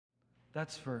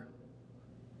That's for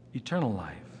eternal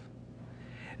life.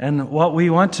 And what we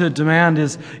want to demand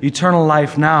is eternal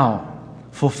life now,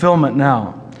 fulfillment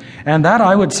now. And that,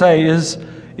 I would say,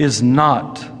 is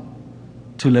not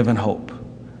to live in hope.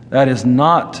 That is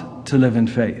not to live in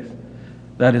faith.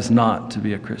 That is not to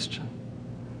be a Christian.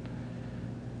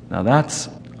 Now that's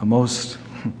a most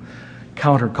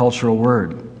countercultural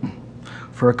word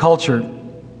for a culture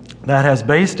that has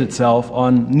based itself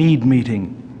on need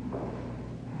meeting.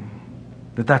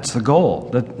 That's the goal.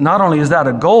 That not only is that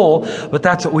a goal, but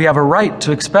that's what we have a right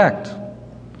to expect.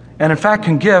 And in fact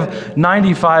can give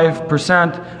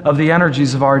 95% of the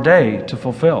energies of our day to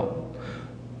fulfill.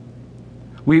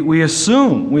 We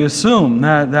assume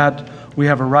that we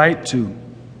have a right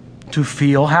to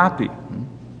feel happy.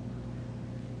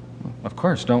 Of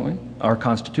course, don't we? Our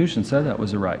Constitution said that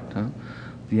was a right.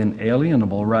 The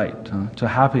inalienable right to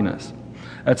happiness.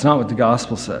 That's not what the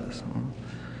gospel says.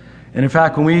 And in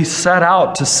fact, when we set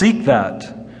out to seek that,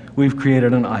 we've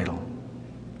created an idol.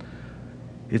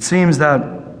 It seems that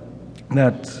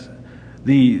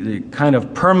the kind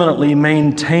of permanently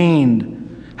maintained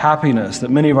happiness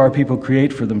that many of our people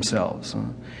create for themselves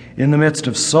in the midst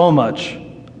of so much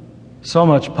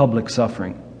public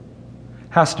suffering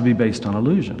has to be based on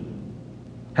illusion.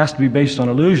 Has to be based on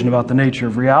illusion about the nature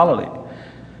of reality.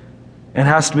 And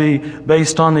has to be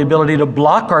based on the ability to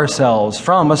block ourselves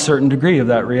from a certain degree of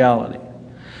that reality.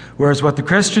 Whereas what the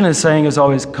Christian is saying is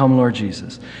always, "Come, Lord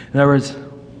Jesus." In other words,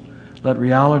 let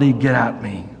reality get at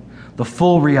me. The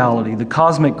full reality, the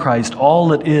cosmic Christ, all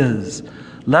that is,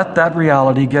 let that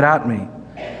reality get at me.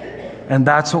 And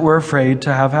that's what we're afraid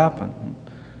to have happen.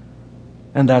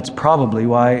 And that's probably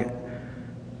why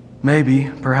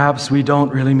perhaps we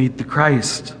don't really meet the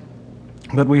Christ.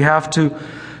 But we have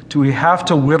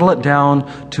to whittle it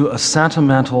down to a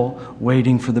sentimental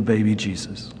waiting for the baby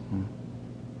Jesus.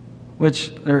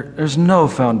 Which there's no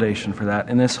foundation for that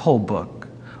in this whole book,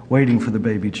 waiting for the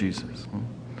baby Jesus.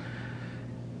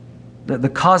 The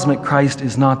cosmic Christ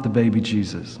is not the baby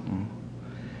Jesus.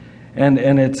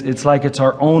 And it's like it's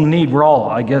our own need. We're all,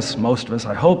 I guess most of us,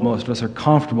 I hope most of us are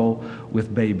comfortable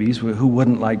with babies. Who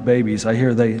wouldn't like babies? I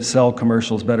hear they sell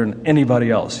commercials better than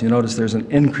anybody else. You notice there's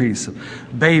an increase of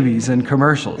babies in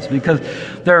commercials because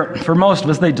for most of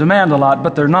us, they demand a lot,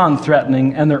 but they're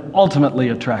non-threatening and they're ultimately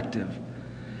attractive.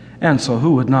 And so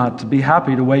who would not be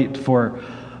happy to wait for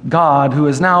God, who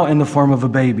is now in the form of a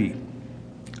baby?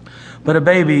 But a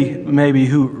baby maybe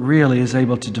who really is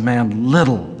able to demand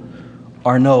little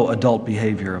or no adult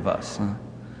behavior of us.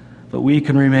 But we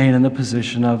can remain in the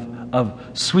position of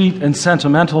sweet and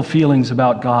sentimental feelings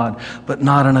about God, but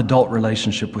not an adult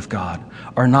relationship with God,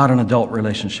 or not an adult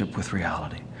relationship with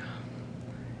reality.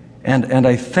 And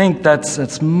I think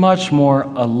that's much more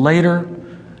a later,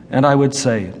 and I would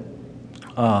say,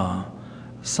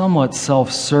 somewhat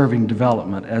self-serving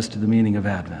development as to the meaning of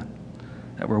Advent,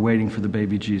 that we're waiting for the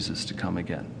baby Jesus to come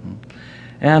again.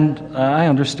 And I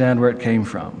understand where it came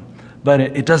from. But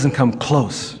it doesn't come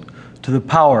close to the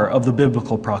power of the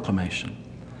biblical proclamation.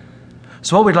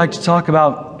 So what we'd like to talk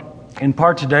about in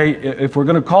part today, if we're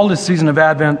going to call this season of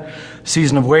Advent,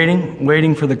 season of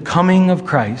waiting for the coming of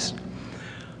Christ,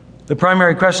 the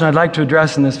primary question I'd like to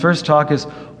address in this first talk is,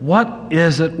 what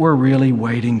is it we're really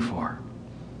waiting for?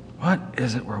 What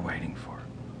is it we're waiting for?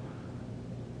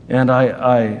 And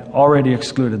I already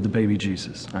excluded the baby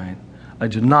Jesus, right? I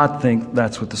do not think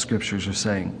that's what the Scriptures are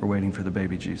saying. We're waiting for the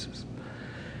baby Jesus.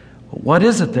 What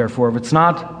is it, therefore? If it's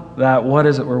not that, what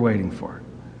is it we're waiting for?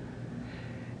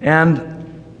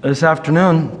 And this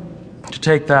afternoon, to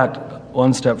take that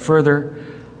one step further,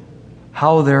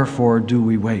 how, therefore, do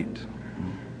we wait?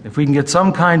 If we can get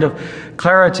some kind of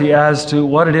clarity as to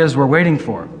what it is we're waiting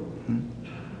for,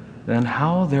 then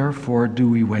how, therefore, do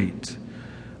we wait?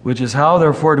 Which is, how,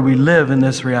 therefore, do we live in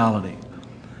this reality?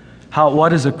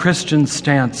 What is a Christian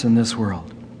stance in this world?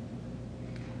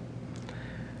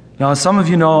 Now, as some of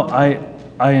you know,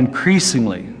 I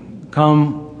increasingly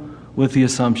come with the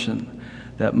assumption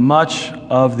that much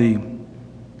of the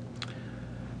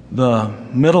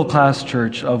middle-class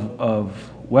church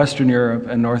of Western Europe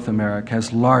and North America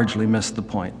has largely missed the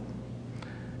point.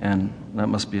 And that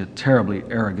must be a terribly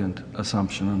arrogant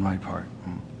assumption on my part.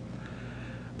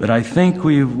 But I think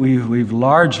we've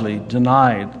largely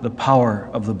denied the power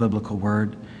of the biblical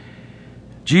word.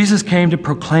 Jesus came to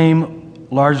proclaim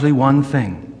largely one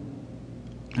thing.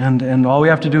 And all we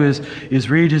have to do is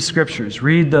read his scriptures,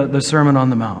 read the Sermon on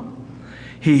the Mount.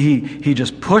 He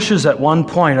just pushes at one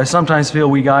point. I sometimes feel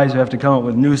we guys who have to come up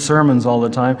with new sermons all the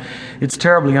time, it's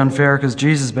terribly unfair because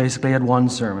Jesus basically had one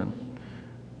sermon.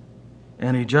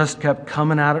 And he just kept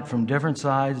coming at it from different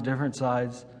sides,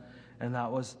 and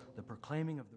that was the proclaiming of the